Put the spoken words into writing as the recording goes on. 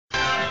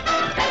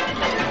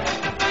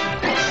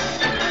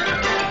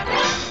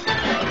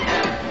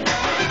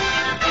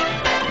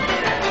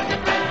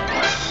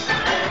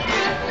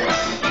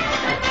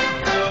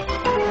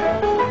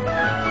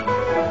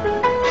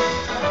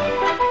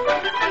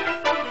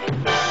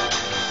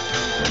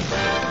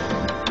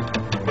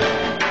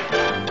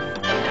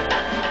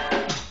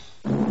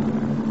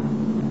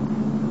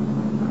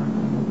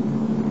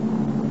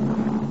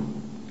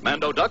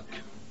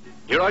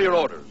Here are your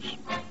orders.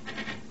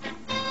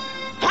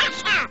 Yes,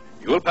 sir.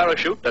 You will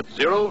parachute at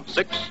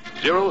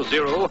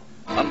 0600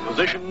 on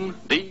position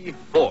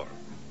D4.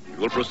 You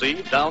will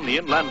proceed down the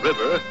inland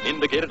river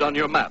indicated on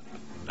your map.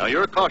 Now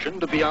you're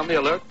cautioned to be on the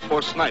alert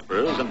for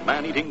snipers and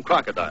man-eating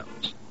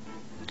crocodiles.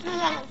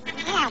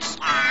 Yes,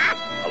 sir.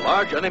 A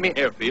large enemy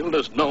airfield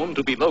is known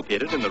to be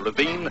located in the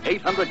ravine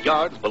 800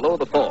 yards below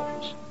the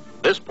falls.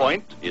 This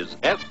point is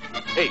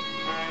F8.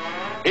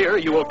 Here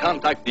you will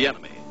contact the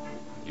enemy.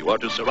 You are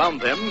to surround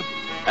them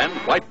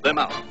and wipe them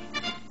out.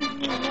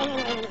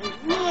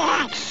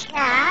 Yes,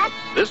 sir.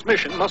 This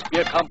mission must be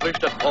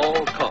accomplished at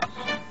all costs.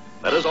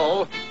 That is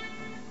all.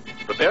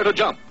 Prepare to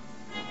jump.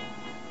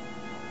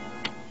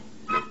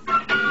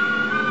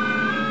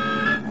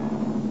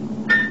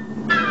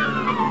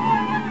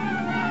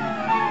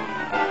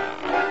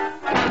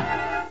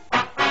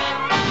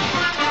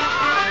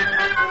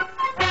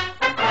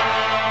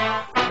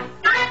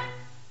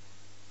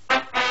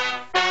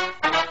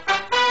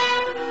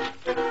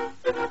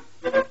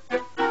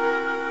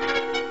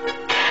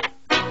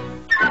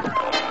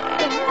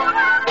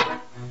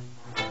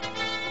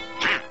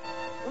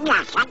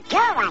 Yes, I'm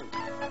doing.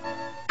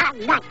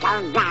 I'm not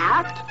going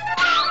out.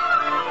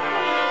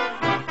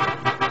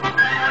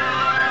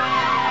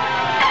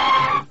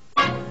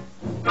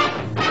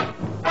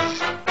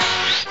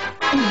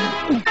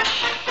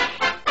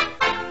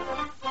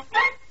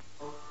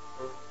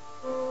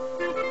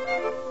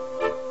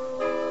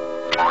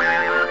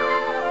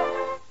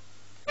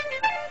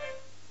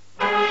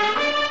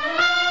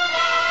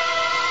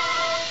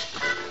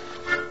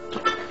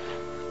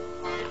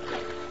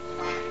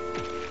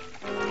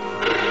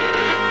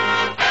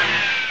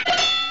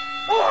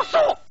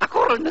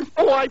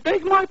 Oh, I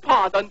beg my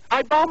pardon.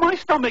 I bow my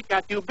stomach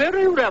at you,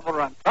 very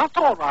reverent. That's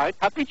all right.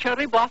 Happy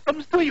cherry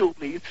blossoms to you,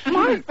 please.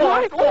 My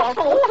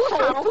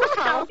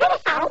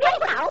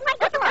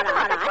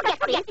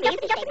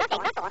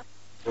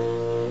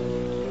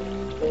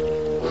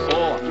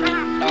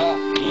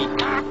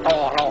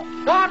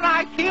All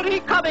right, here he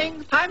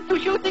coming. Time to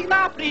shooting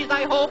now, please,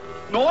 I hope.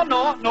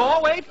 No,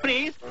 wait,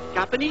 please.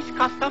 Japanese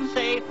customs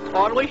say,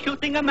 always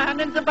shooting a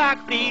man in the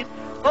back, please.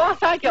 Oh,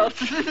 thank you.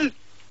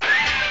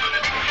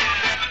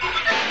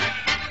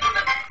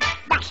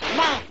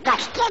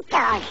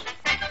 Mosquitoes.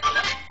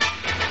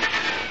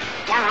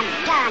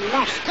 Darn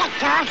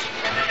mosquitoes.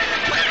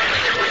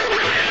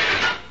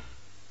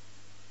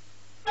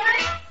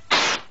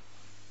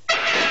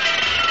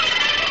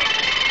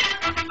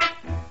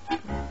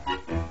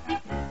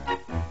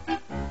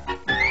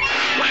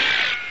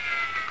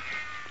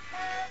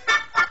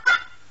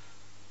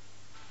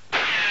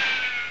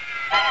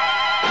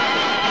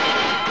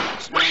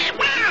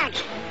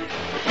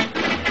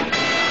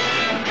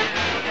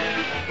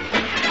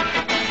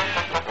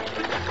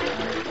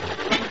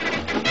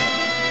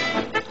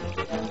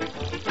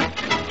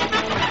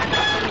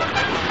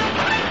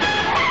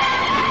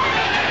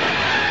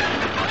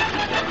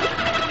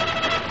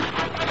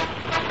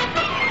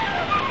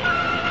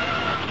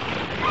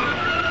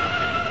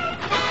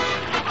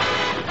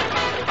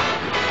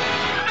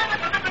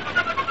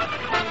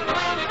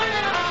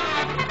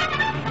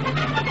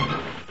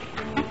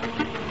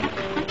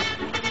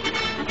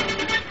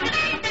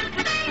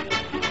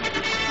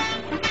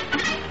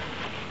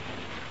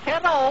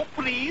 Hello,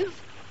 please.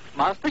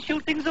 Master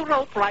shooting the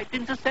rope right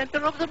in the center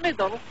of the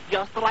middle,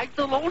 just like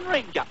the Lone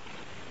Ranger.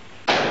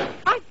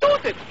 I do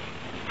it.